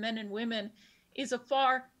partnership of men and women is a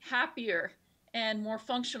far happier and more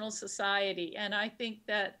functional society. And I think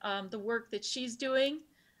that the work that she's doing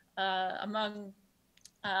among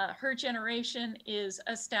her generation is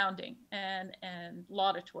astounding and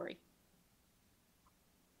laudatory.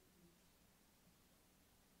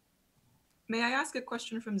 May I ask a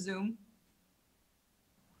question from Zoom?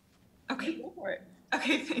 Okay. Go for it.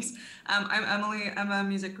 Okay, thanks. I'm Emily. I'm a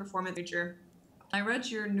music performance major. I read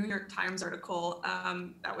your New York Times article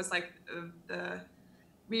that was like the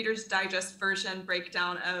Reader's Digest version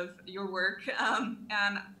breakdown of your work.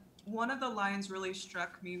 And one of the lines really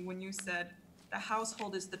struck me when you said, the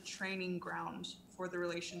household is the training ground for the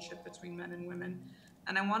relationship between men and women.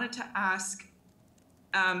 And I wanted to ask,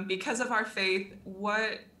 because of our faith,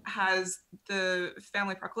 what has the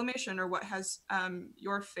family proclamation or what has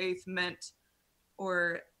your faith meant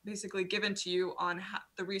or basically given to you on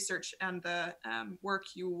the research and the work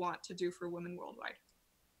you want to do for women worldwide?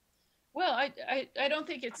 Well, I don't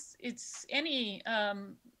think it's any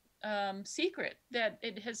secret that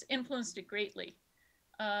it has influenced it greatly.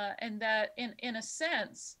 And that in a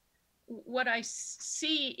sense, what I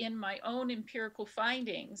see in my own empirical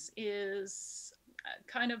findings is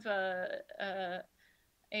kind of a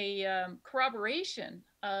corroboration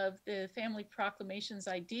of the family proclamation's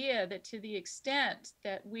idea that to the extent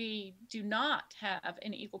that we do not have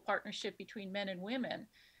an equal partnership between men and women,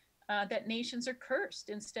 that nations are cursed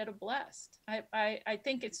instead of blessed. I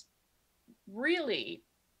think it's really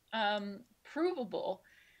provable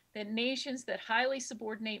that nations that highly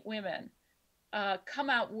subordinate women come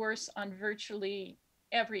out worse on virtually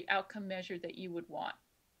every outcome measure that you would want.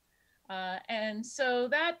 And so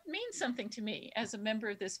that means something to me as a member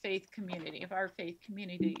of this faith community, of our faith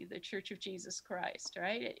community, the Church of Jesus Christ,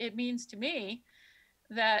 right? It means to me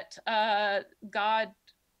that God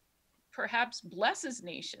perhaps blesses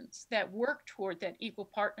nations that work toward that equal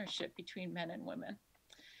partnership between men and women.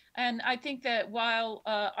 And I think that while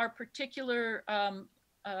our particular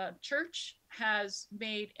church has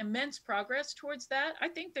made immense progress towards that, I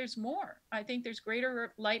think there's more. I think there's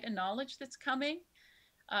greater light and knowledge that's coming.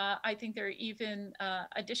 I think there are even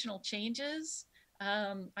additional changes.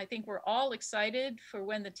 I think we're all excited for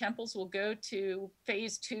when the temples will go to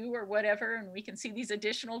phase 2 or whatever, and we can see these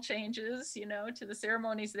additional changes, you know, to the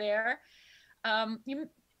ceremonies there.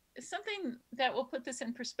 Something that will put this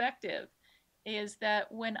in perspective is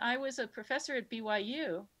that when I was a professor at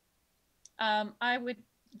BYU, I would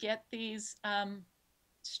get these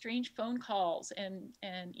strange phone calls and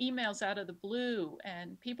emails out of the blue,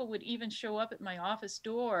 and people would even show up at my office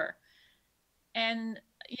door. And,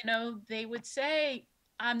 you know, they would say,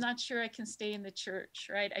 I'm not sure I can stay in the church,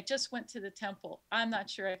 right? I just went to the temple. I'm not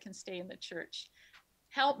sure I can stay in the church.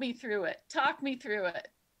 Help me through it. Talk me through it.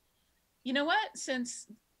 You know what? Since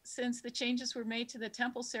the changes were made to the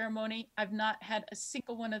temple ceremony, I've not had a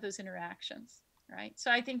single one of those interactions, right? So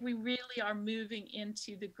I think we really are moving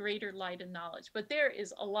into the greater light and knowledge, but there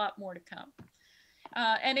is a lot more to come.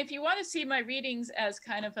 And if you want to see my readings as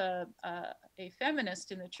kind of a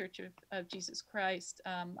feminist in the Church of Jesus Christ,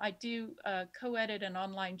 I do co-edit an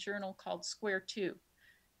online journal called Square Two.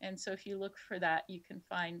 And so if you look for that, you can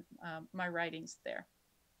find my writings there.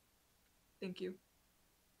 Thank you.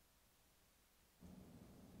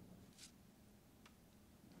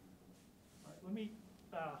 All right, let me,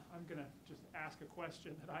 I'm going to just ask a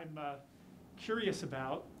question that I'm curious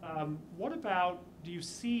about. What about, do you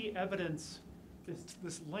see evidence,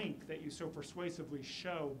 this link that you so persuasively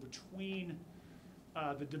show between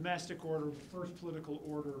the domestic order, the first political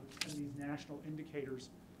order, and these national indicators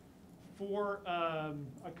for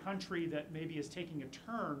a country that maybe is taking a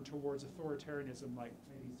turn towards authoritarianism, like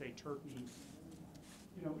maybe say Turkey?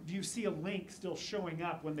 You know, do you see a link still showing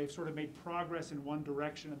up when they've sort of made progress in one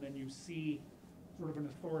direction, and then you see sort of an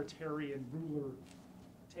authoritarian ruler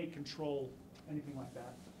take control, anything like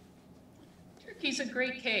that? Turkey's a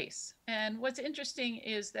great case. And what's interesting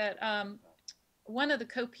is that one of the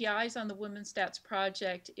co-PIs on the Women's Stats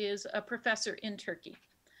Project is a professor in Turkey.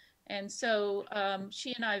 And so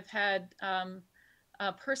she and I have had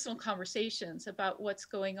personal conversations about what's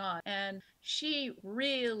going on. And she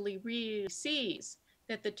really, really sees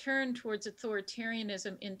that the turn towards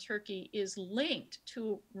authoritarianism in Turkey is linked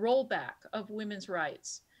to rollback of women's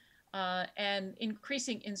rights and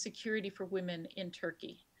increasing insecurity for women in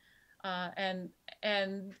Turkey. And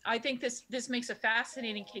I think this makes a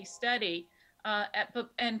fascinating case study.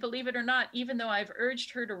 And believe it or not, even though I've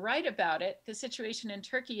urged her to write about it, the situation in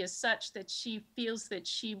Turkey is such that she feels that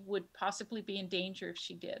she would possibly be in danger if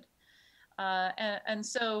she did. And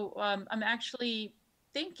so I'm actually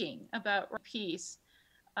thinking about peace,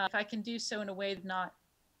 if I can do so in a way that not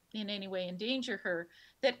in any way endanger her,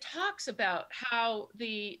 that talks about how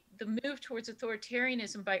the move towards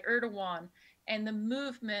authoritarianism by Erdogan and the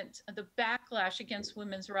movement, the backlash against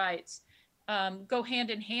women's rights, go hand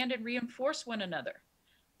in hand and reinforce one another.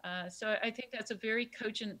 So I think that's a very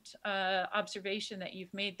cogent observation that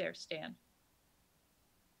you've made there, Stan.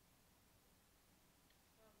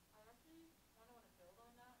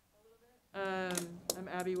 I'm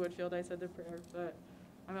Abby Woodfield. I said the prayer, but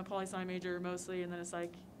I'm a poli-sci major mostly, and then a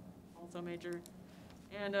psych also major.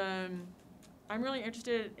 And I'm really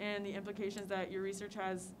interested in the implications that your research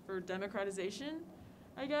has for democratization,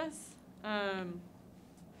 I guess,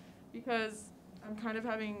 because I'm kind of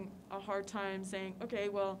having a hard time saying, okay,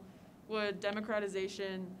 well, would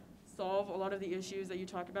democratization solve a lot of the issues that you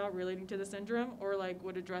talk about relating to the syndrome, or like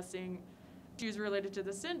would addressing issues related to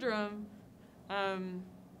the syndrome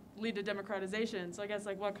lead to democratization? So I guess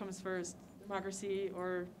like what comes first, democracy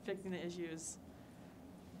or fixing the issues?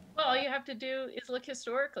 Well, all you have to do is look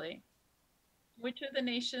historically. Which are the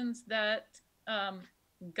nations that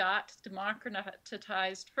got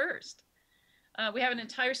democratized first. We have an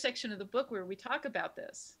entire section of the book where we talk about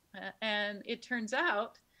this. And it turns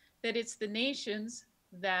out that it's the nations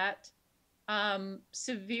that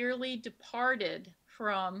severely departed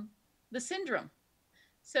from the syndrome.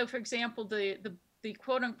 So, for example, the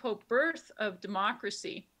quote unquote birth of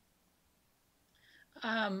democracy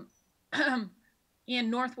in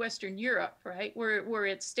Northwestern Europe, right, where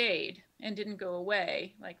it stayed and didn't go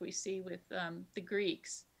away, like we see with the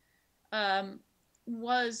Greeks,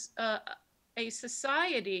 was a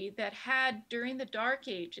society that had, during the Dark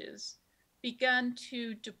Ages, begun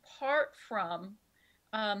to depart from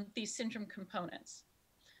these syndrome components.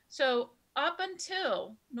 So up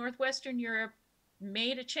until Northwestern Europe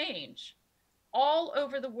made a change, all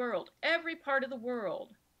over the world, every part of the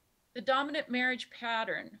world, the dominant marriage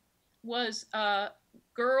pattern was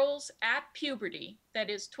girls at puberty, that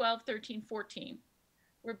is 12, 13, 14,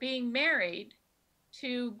 were being married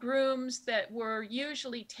to grooms that were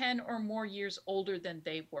usually 10 or more years older than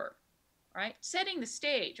they were, right? Setting the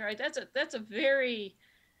stage, right? That's a very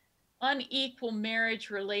unequal marriage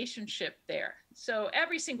relationship there. So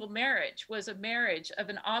every single marriage was a marriage of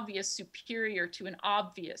an obvious superior to an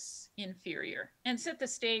obvious inferior, and set the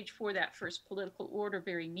stage for that first political order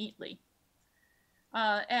very neatly.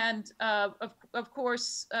 Of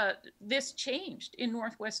course, this changed in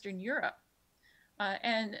Northwestern Europe.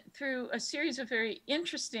 And through a series of very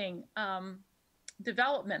interesting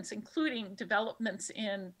developments, including developments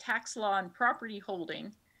in tax law and property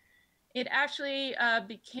holding, it actually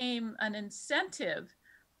became an incentive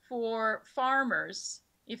for farmers,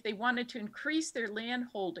 if they wanted to increase their land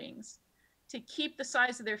holdings, to keep the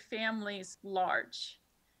size of their families large.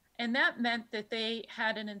 And that meant that they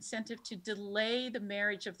had an incentive to delay the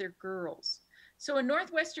marriage of their girls. So in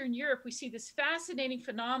Northwestern Europe, we see this fascinating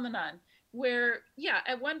phenomenon where, yeah,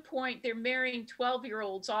 at one point they're marrying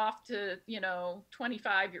 12-year-olds off to,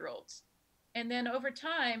 25-year-olds. And then over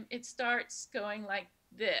time, it starts going like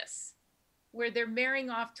this, where they're marrying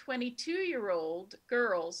off 22-year-old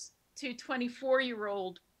girls to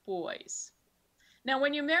 24-year-old boys. Now,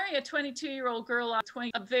 when you marry a 22-year-old girl off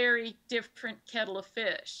 20, a very different kettle of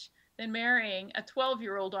fish than marrying a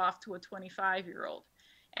 12-year-old off to a 25-year-old.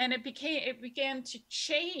 And it began to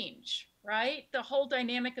change, right? The whole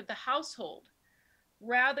dynamic of the household.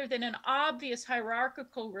 Rather than an obvious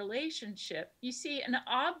hierarchical relationship, you see an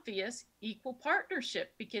obvious equal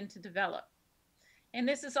partnership begin to develop. And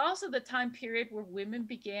this is also the time period where women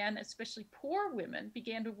began, especially poor women,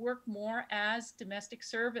 began to work more as domestic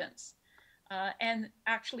servants and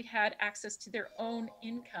actually had access to their own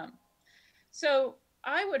income. So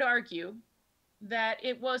I would argue that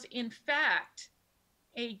it was, in fact,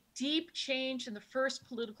 a deep change in the first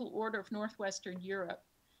political order of Northwestern Europe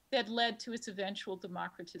that led to its eventual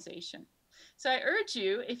democratization. So I urge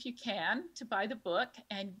you, if you can, to buy the book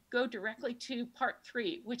and go directly to part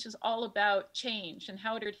 3, which is all about change and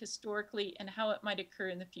how it occurred historically and how it might occur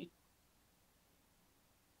in the future.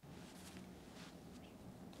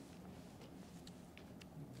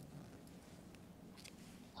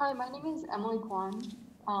 Hi, my name is Emily Kwan.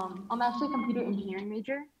 I'm actually a computer engineering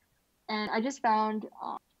major, and I just found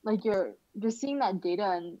you're just seeing that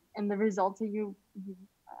data and the results that you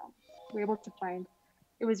were able to find.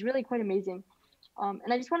 It was really quite amazing. And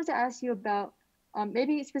I just wanted to ask you about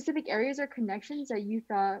maybe specific areas or connections that you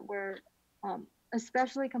thought were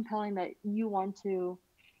especially compelling that you want to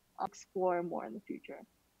explore more in the future.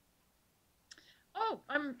 Oh,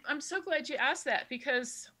 I'm so glad you asked that,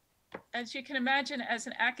 because as you can imagine, as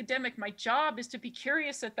an academic, my job is to be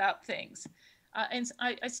curious about things. And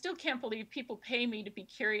I still can't believe people pay me to be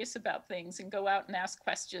curious about things and go out and ask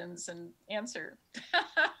questions and answer.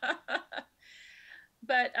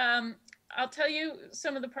 But I'll tell you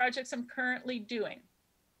some of the projects I'm currently doing.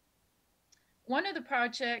 One of the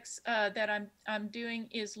projects that I'm doing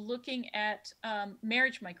is looking at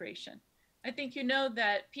marriage migration. I think you know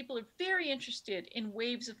that people are very interested in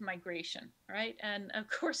waves of migration, right? And of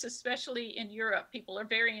course, especially in Europe, people are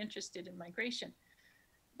very interested in migration.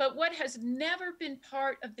 But what has never been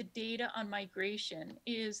part of the data on migration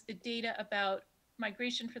is the data about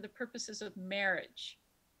migration for the purposes of marriage.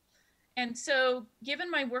 And so, given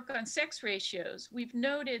my work on sex ratios, we've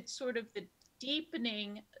noted sort of the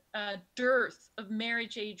deepening dearth of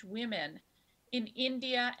marriage age women in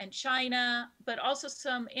India and China, but also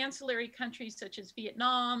some ancillary countries such as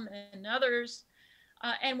Vietnam and others.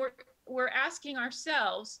 And we're asking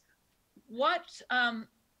ourselves, what are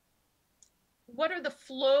the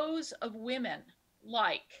flows of women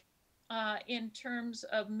like in terms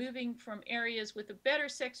of moving from areas with a better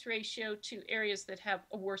sex ratio to areas that have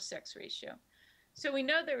a worse sex ratio? So we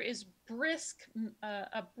know there is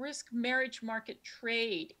a brisk marriage market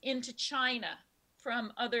trade into China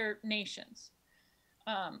from other nations.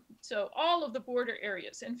 So all of the border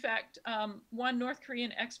areas. In fact, one North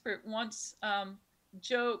Korean expert once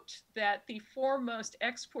joked that the foremost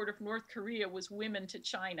export of North Korea was women to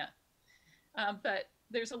China. But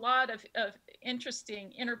there's a lot of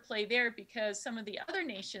interesting interplay there because some of the other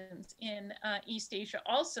nations in East Asia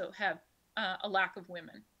also have a lack of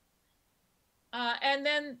women. And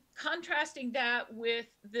then contrasting that with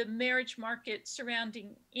the marriage market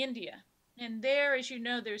surrounding India. And there, as you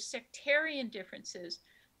know, there's sectarian differences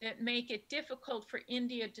that make it difficult for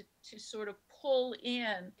India to sort of pull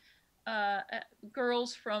in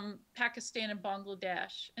girls from Pakistan and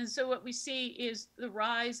Bangladesh. And so what we see is the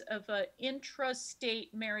rise of an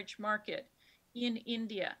intra-state marriage market in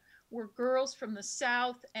India, where girls from the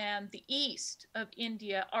south and the east of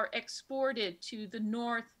India are exported to the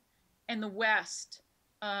north and the west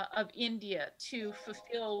of India to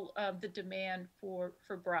fulfill the demand for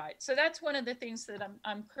brides. So that's one of the things that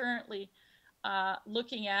I'm currently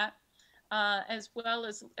looking at, as well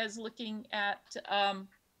as looking at,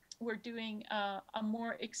 we're doing a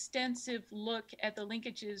more extensive look at the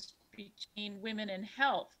linkages between women and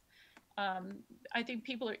health. I think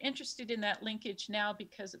people are interested in that linkage now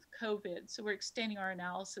because of COVID, so we're extending our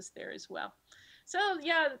analysis there as well. So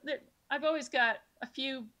yeah, I've always got a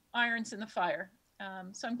few irons in the fire.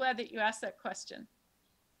 So I'm glad that you asked that question.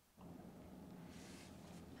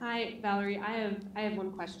 Hi, Valerie. I have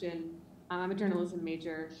one question. I'm a journalism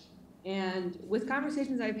major, and with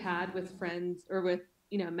conversations I've had with friends or with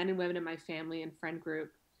men and women in my family and friend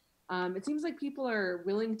group, it seems like people are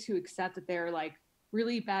willing to accept that there are like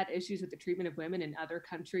really bad issues with the treatment of women in other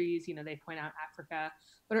countries. They point out Africa,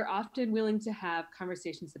 but are often willing to have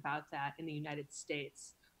conversations about that in the United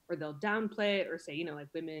States, or they'll downplay it or say, like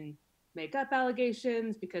women make up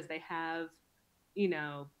allegations because they have,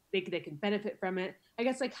 they can benefit from it. I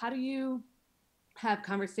guess, like, how do you have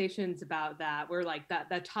conversations about that where like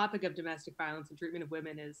that topic of domestic violence and treatment of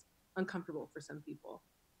women is uncomfortable for some people?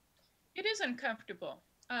 It is uncomfortable.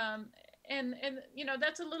 And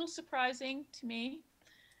that's a little surprising to me.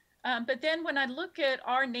 But then when I look at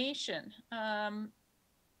our nation,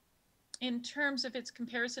 in terms of its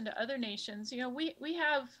comparison to other nations, we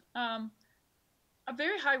have a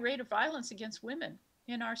very high rate of violence against women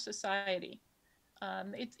in our society.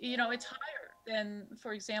 It's higher than,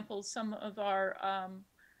 for example, some of our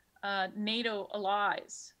NATO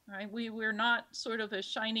allies. Right? We're not sort of a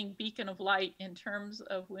shining beacon of light in terms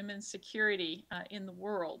of women's security in the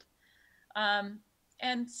world.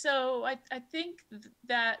 And so I think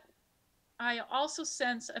that I also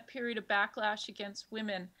sense a period of backlash against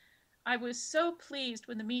women. I was so pleased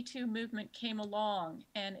when the Me Too movement came along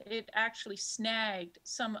and it actually snagged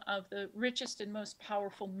some of the richest and most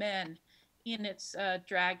powerful men in its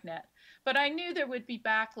dragnet. But I knew there would be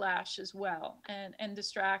backlash as well and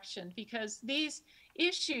distraction, because these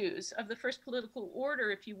issues of the first political order,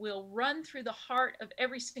 if you will, run through the heart of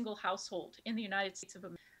every single household in the United States of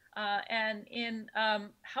America. And in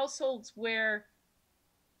households where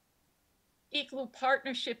equal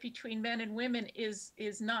partnership between men and women is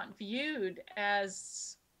not viewed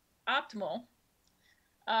as optimal,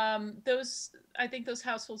 I think those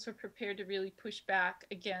households are prepared to really push back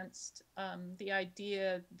against the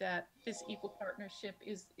idea that this equal partnership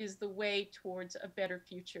is the way towards a better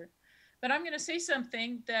future. But I'm going to say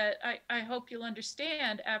something that I hope you'll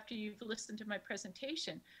understand after you've listened to my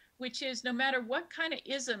presentation, which is no matter what kind of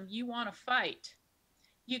ism you want to fight,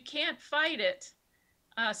 you can't fight it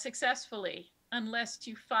successfully unless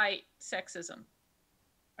you fight sexism,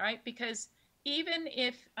 right? Because even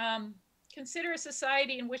if, consider a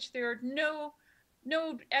society in which there are no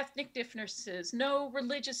ethnic differences, no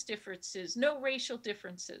religious differences, no racial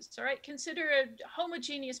differences, all right? Consider a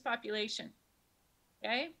homogeneous population,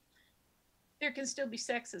 okay? There can still be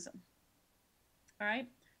sexism, all right?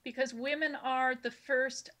 Because women are the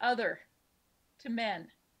first other to men.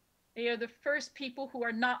 They are the first people who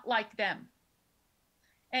are not like them.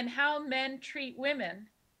 And how men treat women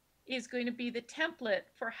is going to be the template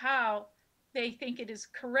for how they think it is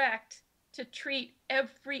correct to treat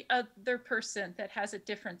every other person that has a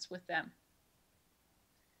difference with them.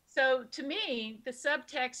 So to me, the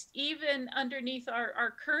subtext, even underneath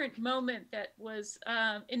our current moment that was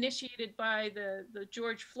initiated by the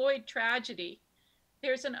George Floyd tragedy,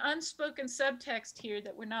 there's an unspoken subtext here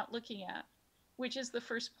that we're not looking at, which is the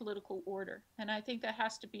first political order. And I think that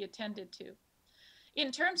has to be attended to.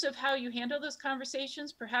 In terms of how you handle those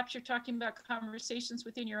conversations, perhaps you're talking about conversations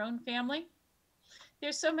within your own family.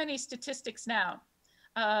 There's so many statistics now.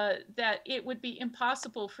 that it would be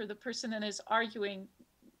impossible for the person that is arguing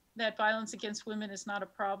that violence against women is not a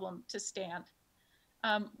problem to stand.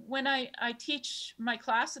 When I teach my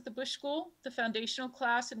class at the Bush School, the foundational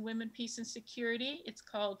class in Women, Peace, and Security, it's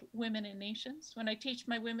called Women and Nations. When I teach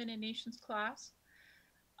my Women and Nations class,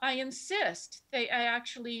 I insist I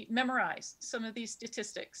actually memorize some of these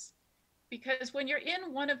statistics. Because when you're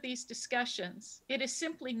in one of these discussions, it is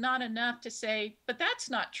simply not enough to say, but that's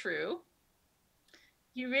not true.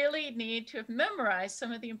 You really need to have memorized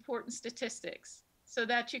some of the important statistics so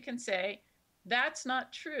that you can say, that's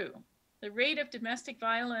not true. The rate of domestic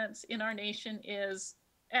violence in our nation is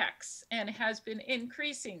X and has been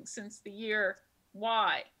increasing since the year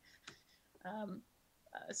Y.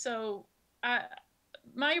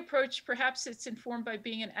 My approach, perhaps it's informed by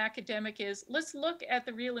being an academic, is let's look at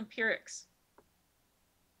the real empirics.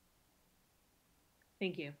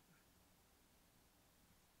 Thank you.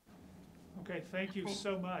 Okay, thank you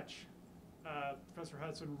so much, Professor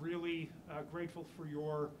Hudson. Really grateful for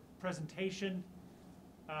your presentation,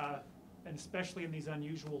 and especially in these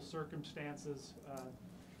unusual circumstances,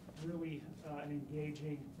 really an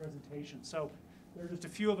engaging presentation. So there are just a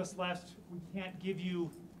few of us left. We can't give you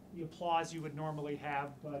the applause you would normally have,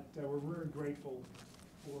 but we're very grateful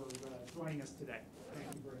for joining us today.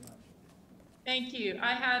 Thank you very much. Thank you.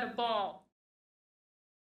 I had a ball.